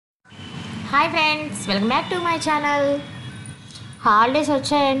Hi friends, welcome back to my channel. Holidays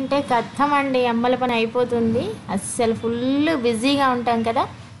వచ్చాయంటే కథం అండి, అమ్మల పని అయిపోతుంది. అస్సలు ఫుల్ బిజీగా ఉంటాం కదా.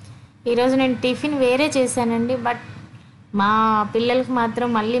 ఈరోజు నేను టిఫిన్ వేరే చేశానండి, బట్ మా పిల్లలకి మాత్రం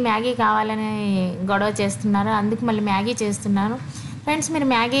మళ్ళీ మ్యాగీ కావాలని గొడవ చేస్తున్నారు. అందుకు మళ్ళీ మ్యాగీ చేస్తున్నాను. ఫ్రెండ్స్, మీరు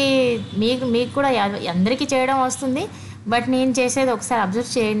మ్యాగీ మీకు కూడా అందరికీ చేయడం వస్తుంది, బట్ నేను చేసేది ఒకసారి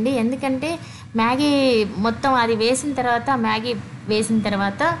అబ్జర్వ్ చేయండి. ఎందుకంటే మ్యాగీ మొత్తం అది వేసిన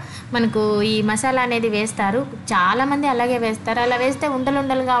తర్వాత మనకు ఈ మసాలా అనేది వేస్తారు. చాలామంది అలాగే వేస్తారు. అలా వేస్తే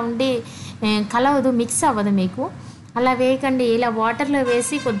ఉండలుగా ఉండి కలవదు, మిక్స్ అవ్వదు. మీకు అలా వేయకండి. ఇలా వాటర్లో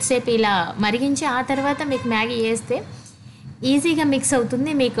వేసి కొద్దిసేపు ఇలా మరిగించి ఆ తర్వాత మీకు మ్యాగీ వేస్తే ఈజీగా మిక్స్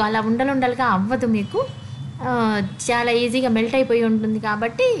అవుతుంది. మీకు అలా ఉండలుగా అవ్వదు. మీకు చాలా ఈజీగా మెల్ట్ అయిపోయి ఉంటుంది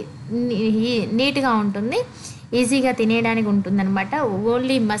కాబట్టి నీట్గా ఉంటుంది, ఈజీగా తినేయడానికి ఉంటుందన్నమాట.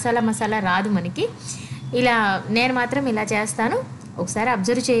 ఓన్లీ మసాలా రాదు మనకి. ఇలా నేను మాత్రం ఇలా చేస్తాను. ఒకసారి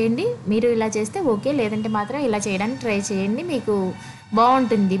అబ్జర్వ్ చేయండి. మీరు ఇలా చేస్తే ఓకే, లేదంటే మాత్రం ఇలా చేయడానికి ట్రై చేయండి. మీకు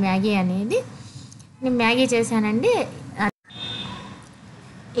బాగుంటుంది మ్యాగీ అనేది. నేను మ్యాగీ చేశానండి,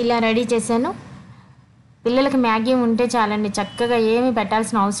 ఇలా రెడీ చేశాను. పిల్లలకి మ్యాగీ ఉంటే చాలండి, చక్కగా ఏమీ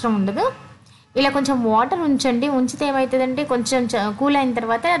పెట్టాల్సిన అవసరం ఉండదు. ఇలా కొంచెం వాటర్ ఉంచండి. ఉంచితే ఏమవుతుందంటే కొంచెం కూల్ అయిన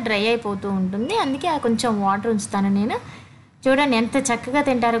తర్వాత డ్రై అయిపోతూ ఉంటుంది. అందుకే కొంచెం వాటర్ ఉంచుతాను నేను. చూడండి ఎంత చక్కగా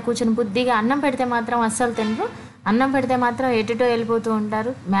తింటారో కూర్చొని బుద్ధిగా. అన్నం పెడితే మాత్రం అస్సలు తినరు. అన్నం పెడితే మాత్రం ఎటుటో వెళ్ళిపోతూ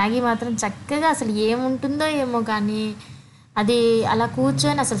ఉంటారు. మ్యాగీ మాత్రం చక్కగా అసలు ఏముంటుందో ఏమో కానీ అది అలా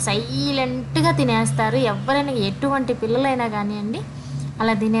కూర్చొని అసలు సైలెంట్గా తినేస్తారు. ఎవరైనా ఎటువంటి పిల్లలైనా కానివ్వండి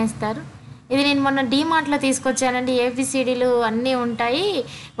అలా తినేస్తారు. ఇది నేను మొన్న డీమార్ట్లో తీసుకొచ్చానండి. ఏబిసిడీలు అన్నీ ఉంటాయి,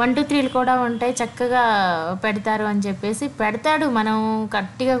 1 2 3 కూడా ఉంటాయి. చక్కగా పెడతారు అని చెప్పేసి పెడతాడు. మనం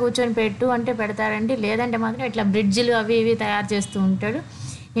గట్టిగా కూర్చొని పెట్టు అంటే పెడతాడండి. లేదంటే మాత్రం ఇట్లా బ్రిడ్జిలు అవి ఇవి తయారు చేస్తూ ఉంటాడు.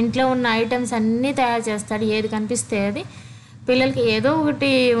 ఇంట్లో ఉన్న ఐటమ్స్ అన్నీ తయారు చేస్తాడు. ఏది కనిపిస్తే అది. పిల్లలకి ఏదో ఒకటి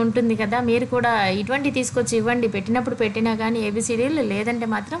ఉంటుంది కదా, మీరు కూడా ఇటువంటివి తీసుకొచ్చి ఇవ్వండి. పెట్టినప్పుడు పెట్టినా కానీ ఏబిసిడీలు, లేదంటే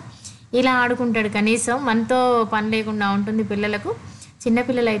మాత్రం ఇలా ఆడుకుంటాడు. కనీసం మనతో పని లేకుండా ఉంటుంది పిల్లలకు.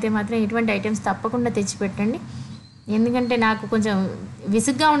 చిన్నపిల్లలు అయితే మాత్రం ఇటువంటి ఐటమ్స్ తప్పకుండా తెచ్చిపెట్టండి. ఎందుకంటే నాకు కొంచెం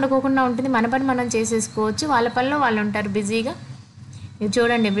విసుగ్గా ఉండకోకుండా ఉంటుంది. మన పని మనం చేసేసుకోవచ్చు. వాళ్ళ పనిలో వాళ్ళు ఉంటారు బిజీగా. ఇది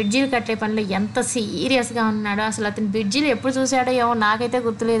చూడండి, బ్రిడ్జీలు కట్టే పనిలో ఎంత సీరియస్గా ఉన్నాడో. అసలు అతను బ్రిడ్జీలు ఎప్పుడు చూశాడో ఏమో నాకైతే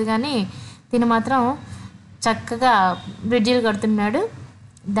గుర్తులేదు, కానీ తిను మాత్రం చక్కగా బ్రిడ్జీలు కడుతున్నాడు.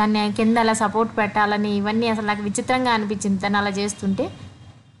 దాన్ని కింద అలా సపోర్ట్ పెట్టాలని ఇవన్నీ అసలు నాకు విచిత్రంగా అనిపించింది తను అలా చేస్తుంటే.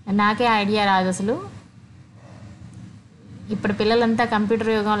 నాకే ఐడియా రాదు అసలు. ఇప్పుడు పిల్లలంతా కంప్యూటర్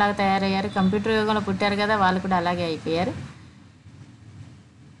యుగంలాగా తయారయ్యారు. కంప్యూటర్ యుగంలో పుట్టారు కదా, వాళ్ళు కూడా అలాగే అయిపోయారు.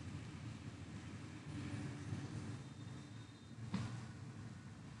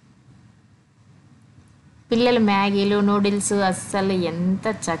 పిల్లలు మ్యాగీలు, నూడిల్స్ అస్సలు ఎంత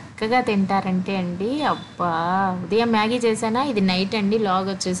చక్కగా తింటారంటే అండి, అబ్బా. ఉదయం మ్యాగీ చేశానా, ఇది నైట్ అండి. లాగ్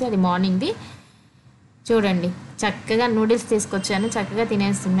వచ్చేసి అది మార్నింగ్ది. చూడండి, చక్కగా నూడిల్స్ తీసుకొచ్చాను, చక్కగా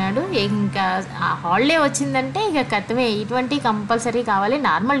తినేస్తున్నాడు. ఇంకా హాలిడే వచ్చిందంటే ఇక కథమే. ఇటువంటి కంపల్సరీ కావాలి.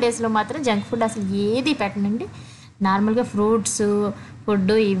 నార్మల్ డేస్లో మాత్రం జంక్ ఫుడ్ అసలు ఏది పెట్టనండి. నార్మల్గా ఫ్రూట్స్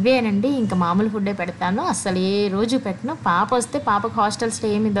ఫుడ్ ఇవేనండి. ఇంకా మామూలు ఫుడ్డే పెడతాను, అసలు ఏ రోజు పెట్టను. పాప వస్తే పాపకు హాస్టల్స్లో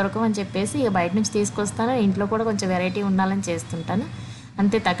ఏమి దొరకవని చెప్పేసి ఇక బయట నుంచి తీసుకొస్తాను. ఇంట్లో కూడా కొంచెం వెరైటీ ఉండాలని చేస్తుంటాను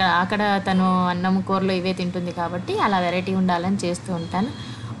అంతే. అక్కడ తను అన్నం కూరలు ఇవే తింటుంది కాబట్టి అలా వెరైటీ ఉండాలని చేస్తూ ఉంటాను.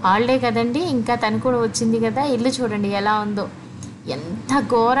 హాలిడే కదండి, ఇంకా తను కూడా వచ్చింది కదా. ఇల్లు చూడండి ఎలా ఉందో, ఎంత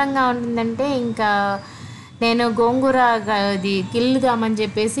ఘోరంగా ఉంటుందంటే. ఇంకా నేను గోంగూర ఇది కిల్లుదామని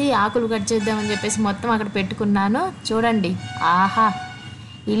చెప్పేసి, ఆకులు కట్ చేద్దామని చెప్పేసి మొత్తం అక్కడ పెట్టుకున్నాను. చూడండి, ఆహా,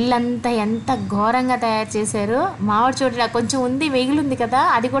 ఇల్లంతా ఎంత ఘోరంగా తయారు చేశారు. మావాడు చూడండి, కొంచెం ఉంది మిగిలింది కదా,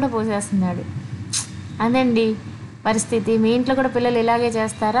 అది కూడా పోసేస్తున్నాడు. అదండి పరిస్థితి. మీ ఇంట్లో కూడా పిల్లలు ఇలాగే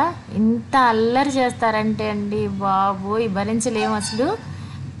చేస్తారా? ఇంత అల్లరి చేస్తారంటే అండి బాబోయ్, భరించలేము అసలు.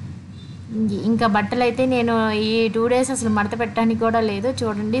 ఇంకా బట్టలు అయితే నేను ఈ 2 days అసలు మడత పెట్టడానికి కూడా లేదు.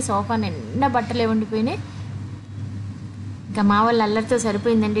 చూడండి, సోఫా నిండా బట్టలే ఉండిపోయినాయి. ఇంకా మా వాళ్ళు అల్లరితో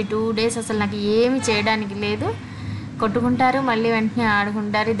సరిపోయిందండి. 2 days అసలు నాకు ఏమి చేయడానికి లేదు. కొట్టుకుంటారు, మళ్ళీ వెంటనే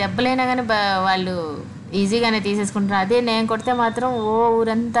ఆడుకుంటారు. దెబ్బలైనా కానీ వాళ్ళు ఈజీగానే తీసేసుకుంటారు. అదే నేను కొడితే మాత్రం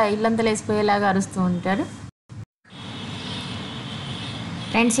ఊరంతా ఇల్లంతా లేసిపోయేలాగా అరుస్తూ ఉంటారు.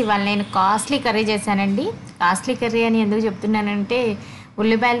 ఫ్రెండ్స్, ఇవాళ నేను కాస్ట్లీ కర్రీ చేశానండి. కాస్ట్లీ కర్రీ అని ఎందుకు చెప్తున్నానంటే,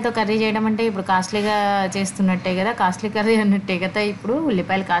 ఉల్లిపాయలతో కర్రీ చేయడం అంటే ఇప్పుడు కాస్ట్లీగా చేస్తున్నట్టే కదా, కాస్ట్లీ కర్రీ అన్నట్టే కదా. ఇప్పుడు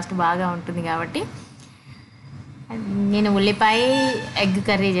ఉల్లిపాయల కాస్ట్ బాగా ఉంటుంది కాబట్టి నేను ఉల్లిపాయ ఎగ్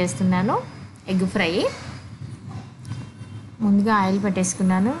కర్రీ చేస్తున్నాను. Egg fry. ముందుగా ఆయిల్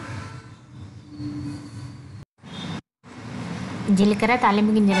పెట్టేసుకున్నాను. జీలకర్ర,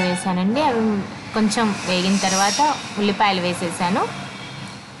 తాలింపు గింజలు వేసానండి. అవి కొంచెం వేగిన తర్వాత ఉల్లిపాయలు వేసేసాను.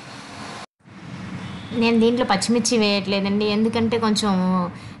 నేను దీంట్లో పచ్చిమిర్చి వేయట్లేదండి, ఎందుకంటే కొంచెం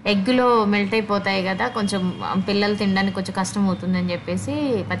ఎగ్గులో మెల్ట్ అయిపోతాయి కదా, కొంచెం పిల్లలు తినడానికి కొంచెం కష్టం అవుతుందని చెప్పేసి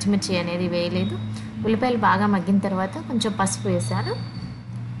పచ్చిమిర్చి అనేది వేయలేదు. ఉల్లిపాయలు బాగా మగ్గిన తర్వాత కొంచెం పసుపు వేశాను.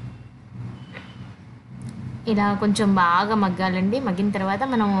 ఇలా కొంచెం బాగా మగ్గాలండి. మగ్గిన తర్వాత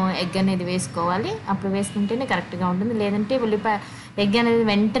మనం ఎగ్ అనేది వేసుకోవాలి. అప్పుడు వేసుకుంటేనే కరెక్ట్గా ఉంటుంది. లేదంటే ఎగ్ అనేది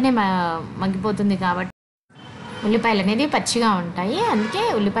వెంటనే మగ్గిపోతుంది కాబట్టి ఉల్లిపాయలు అనేది పచ్చిగా ఉంటాయి. అందుకే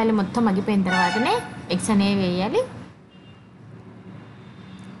ఉల్లిపాయలు మొత్తం మగ్గిపోయిన తర్వాతనే ఎగ్స్ అనేవి వేయాలి.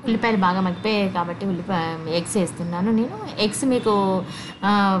 ఉల్లిపాయలు బాగా మగ్గిపోయాయి కాబట్టి ఎగ్స్ వేస్తున్నాను నేను. ఎగ్స్ మీకు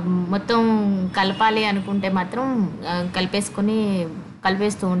మొత్తం కలపాలి అనుకుంటే మాత్రం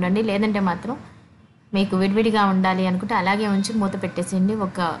కలిపేస్తూ ఉండండి. లేదంటే మాత్రం మీకు విడివిడిగా ఉండాలి అనుకుంటే అలాగే ఉంచి మూత పెట్టేసేయండి.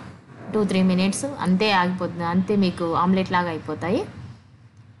 ఒక 2-3 మినిట్స్ అంతే, ఆగిపోతుంది. అంతే, మీకు ఆమ్లెట్ లాగా అయిపోతాయి.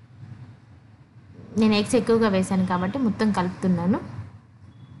 నేను ఎగ్స్ ఎక్కువగా వేసాను కాబట్టి మొత్తం కలుపుతున్నాను.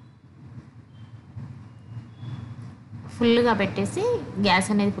 ఫుల్గా పెట్టేసి, గ్యాస్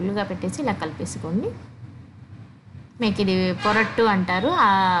అనేది ఫుల్గా పెట్టేసి ఇలా కలిపేసుకోండి. మీకు ఇది పొరట్టు అంటారు.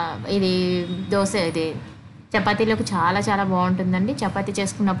 ఇది దోశ, ఇది చపాతీలోకి చాలా చాలా బాగుంటుందండి. చపాతీ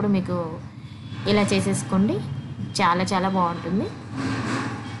చేసుకున్నప్పుడు మీకు ఇలా చేసేసుకోండి, చాలా చాలా బాగుంటుంది.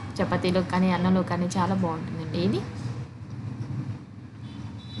 చపాతీలో కానీ అన్నంలో కానీ చాలా బాగుంటుందండి ఇది.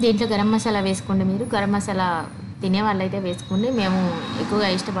 దీంట్లో గరం మసాలా వేసుకోండి. మీరు గరం మసాలా తినే వాళ్ళైతే వేసుకోండి. మేము ఎక్కువగా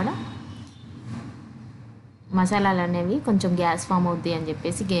ఇష్టపడం. మసాలాలు అనేవి కొంచెం గ్యాస్ ఫామ్ అవుద్ది అని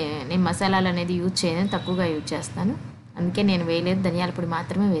చెప్పేసి నేను మసాలాలు అనేది యూజ్ చేయను, తక్కువగా యూజ్ చేస్తాను. అందుకే నేను వేయలేదు, ధనియాల పొడి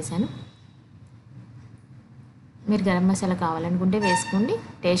మాత్రమే వేశాను. మీరు గరం మసాలా కావాలనుకుంటే వేసుకోండి,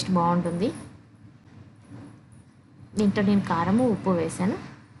 టేస్ట్ బాగుంటుంది. దీంట్లో నేను కారము ఉప్పు వేసాను.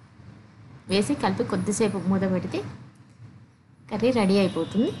 వేసి కలిపి కొద్దిసేపు మూత పెడితే కర్రీ రెడీ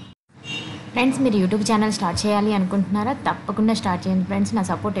అయిపోతుంది. ఫ్రెండ్స్, మీరు యూట్యూబ్ ఛానల్ స్టార్ట్ చేయాలి అనుకుంటున్నారా? తప్పకుండా స్టార్ట్ చేయండి ఫ్రెండ్స్. నా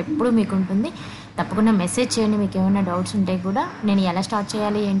సపోర్ట్ ఎప్పుడూ మీకు ఉంటుంది. తప్పకుండా మెసేజ్ చేయండి, మీకు ఏమైనా డౌట్స్ ఉంటే కూడా. నేను ఎలా స్టార్ట్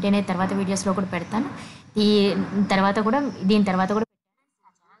చేయాలి ఏంటి అనేది తర్వాత వీడియోస్లో కూడా పెడతాను. దీని తర్వాత కూడా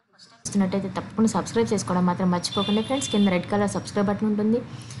చూస్తున్నట్టయితే తప్పకుండా సబ్స్క్రైబ్ చేసుకోవడం మాత్రం మర్చిపోకండి ఫ్రెండ్స్. కింద రెడ్ కలర్ సబ్స్క్రైబ్ బటన్ ఉంటుంది,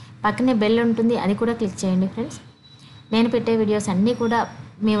 పక్కనే బెల్ ఉంటుంది, అది కూడా క్లిక్ చేయండి ఫ్రెండ్స్. నేను పెట్టే వీడియోస్ అన్నీ కూడా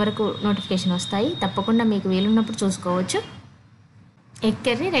మీ వరకు నోటిఫికేషన్ వస్తాయి. తప్పకుండా మీకు వీలున్నప్పుడు చూసుకోవచ్చు. ఎగ్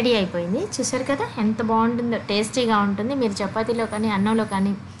కర్రీ రెడీ అయిపోయింది. చూసారు కదా ఎంత బాగుంటుందో, టేస్టీగా ఉంటుంది. మీరు చపాతీలో కానీ అన్నంలో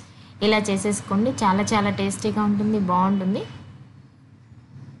కానీ ఇలా చేసేసుకోండి, చాలా చాలా టేస్టీగా ఉంటుంది, బాగుంటుంది.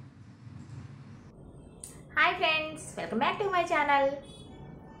 Hi friends, welcome back to my channel.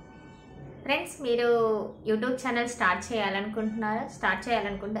 Friends, మీరు యూట్యూబ్ ఛానల్ స్టార్ట్ చేయాలనుకుంటున్నారా? స్టార్ట్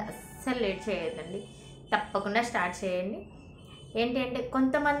చేయాలనుకుంటే అస్సలు లేట్ చేయొద్దండి, తప్పకుండా స్టార్ట్ చేయండి. ఏంటి అంటే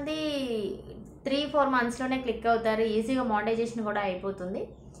కొంతమంది 3-4 మంత్స్లోనే క్లిక్ అవుతారు, ఈజీగా మానిటైజేషన్ కూడా అయిపోతుంది.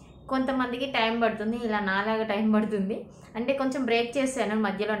 కొంతమందికి టైం పడుతుంది, ఇలా నాలాగా టైం పడుతుంది. అంటే కొంచెం బ్రేక్ చేశాను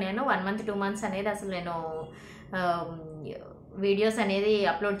మధ్యలో. నేను 1 మంత్ 2 మంత్స్ అనేది అసలు నేను వీడియోస్ అనేది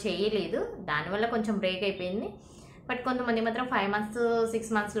అప్లోడ్ చేయలేదు, దానివల్ల కొంచెం బ్రేక్ అయిపోయింది. బట్ కొంతమంది మాత్రం 5 మంత్స్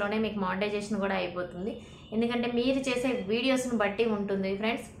 6 మంత్స్లోనే మీకు మానిటైజేషన్ కూడా అయిపోతుంది. ఎందుకంటే మీరు చేసే వీడియోస్ని బట్టి ఉంటుంది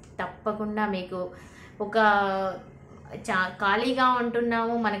ఫ్రెండ్స్. తప్పకుండా మీకు ఒక ఖాళీగా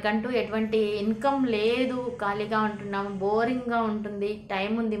ఉంటున్నాము, మనకంటూ ఎటువంటి ఇన్కమ్ లేదు, ఖాళీగా ఉంటున్నాము, బోరింగ్గా ఉంటుంది,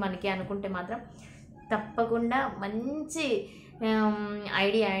 టైం ఉంది మనకి అనుకుంటే మాత్రం తప్పకుండా మంచి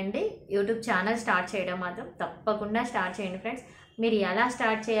ఐడియా అండి యూట్యూబ్ ఛానల్ స్టార్ట్ చేయడం. మాత్రం తప్పకుండా స్టార్ట్ చేయండి ఫ్రెండ్స్. మీరు ఎలా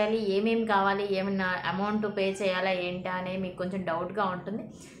స్టార్ట్ చేయాలి, ఏమేమి కావాలి, ఏమైనా అమౌంట్ పే చేయాలా ఏంటా అనేది మీకు కొంచెం డౌట్గా ఉంటుంది.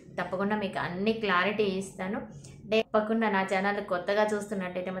 తప్పకుండా మీకు అన్ని క్లారిటీ ఇస్తాను. తప్పకుండా నా ఛానల్ కొత్తగా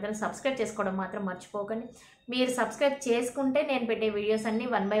చూస్తున్నట్టయితే మాత్రం సబ్స్క్రైబ్ చేసుకోవడం మాత్రం మర్చిపోకండి. మీరు సబ్స్క్రైబ్ చేసుకుంటే నేను పెట్టే వీడియోస్ అన్నీ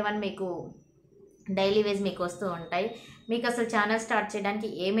 1 by 1 మీకు డైలీ వేజ్ మీకు వస్తూ ఉంటాయి. మీకు అసలు ఛానల్ స్టార్ట్ చేయడానికి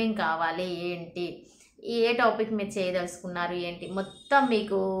ఏమేం కావాలి, ఏంటి, ఏ టాపిక్ మీరు చేయదలుచుకున్నారు ఏంటి, మొత్తం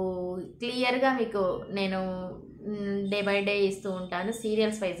మీకు క్లియర్గా మీకు నేను డే బై డే ఇస్తూ ఉంటాను,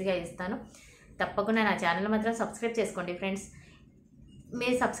 సీరియల్స్ వైజ్గా ఇస్తాను. తప్పకుండా నా ఛానల్ మాత్రం సబ్స్క్రైబ్ చేసుకోండి ఫ్రెండ్స్.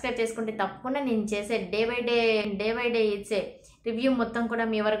 మీరు సబ్స్క్రైబ్ చేసుకుంటే తప్పకుండా నేను చేసే డే బై డే ఇచ్చే రివ్యూ మొత్తం కూడా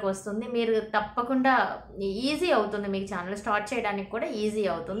మీ వరకు వస్తుంది. మీరు తప్పకుండా ఈజీ అవుతుంది, మీకు ఛానల్ స్టార్ట్ చేయడానికి కూడా ఈజీ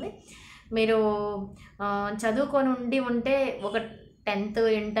అవుతుంది. మీరు చదువుకొని ఉంటే ఒక 10th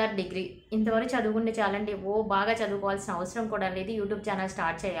ఇంటర్ డిగ్రీ ఇంతవరకు చదువుకుంటే చాలండి. బాగా చదువుకోవాల్సిన అవసరం కూడా లేదు యూట్యూబ్ ఛానల్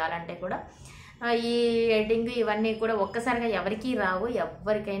స్టార్ట్ చేయాలంటే కూడా. ఈ ఎడిటింగ్ ఇవన్నీ కూడా ఒక్కసారిగా ఎవరికీ రావు,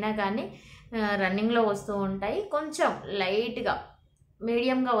 ఎవరికైనా కానీ రన్నింగ్లో వస్తూ ఉంటాయి. కొంచెం లైట్గా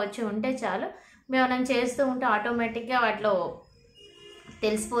మీడియంగా వచ్చి ఉంటే చాలు. మనం చేస్తూ ఉంటే ఆటోమేటిక్గా వాటిలో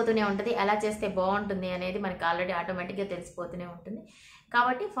తెలిసిపోతూనే ఉంటుంది, ఎలా చేస్తే బాగుంటుంది అనేది మనకి ఆల్రెడీ ఆటోమేటిక్గా తెలిసిపోతూనే ఉంటుంది.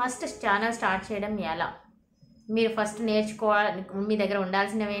 కాబట్టి ఫస్ట్ ఛానల్ స్టార్ట్ చేయడం ఎలా, మీరు ఫస్ట్ నేర్చుకోవాలి, మీ దగ్గర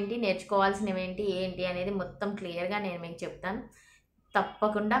ఉండాల్సినవి ఏంటి, నేర్చుకోవాల్సినవి ఏంటి అనేది మొత్తం క్లియర్గా నేను మీకు చెప్తాను.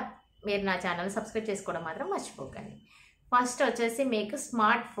 తప్పకుండా మీరు నా ఛానల్ సబ్స్క్రైబ్ చేసుకోవడం మాత్రం మర్చిపోకండి ఫస్ట్ వచ్చేసి మీకు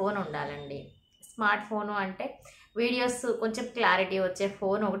స్మార్ట్ ఫోన్ ఉండాలండి. స్మార్ట్ ఫోను అంటే వీడియోస్ కొంచెం క్లారిటీ వచ్చే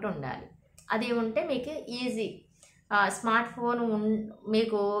ఫోన్ ఒకటి ఉండాలి. అది ఉంటే మీకు ఈజీ. స్మార్ట్ ఫోన్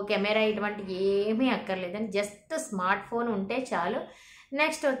మీకు కెమెరా ఇటువంటి ఏమీ అక్కర్లేదండి. జస్ట్ స్మార్ట్ ఫోన్ ఉంటే చాలు.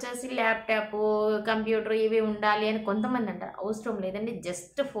 నెక్స్ట్ వచ్చేసి ల్యాప్టాప్, కంప్యూటర్ ఇవి ఉండాలి అని కొంతమంది అంటారు. అవసరం లేదండి.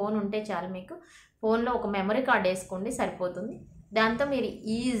 జస్ట్ ఫోన్ ఉంటే చాలు మీకు. ఫోన్లో ఒక మెమరీ కార్డ్ వేసుకోండి సరిపోతుంది. దాంతో మీరు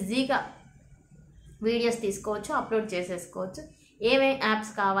ఈజీగా వీడియోస్ తీసుకోవచ్చు, అప్లోడ్ చేసేసుకోవచ్చు. ఏమేమి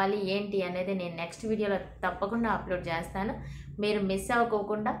యాప్స్ కావాలి ఏంటి అనేది నేను నెక్స్ట్ వీడియోలో తప్పకుండా అప్లోడ్ చేస్తాను. మీరు మిస్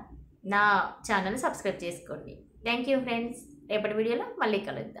అవ్వకోకుండా నా ఛానల్ సబ్స్క్రైబ్ చేసుకోండి. Thank you friends. రేపటి వీడియోలో మళ్ళీ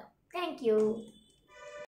కలుద్దాం. Thank you.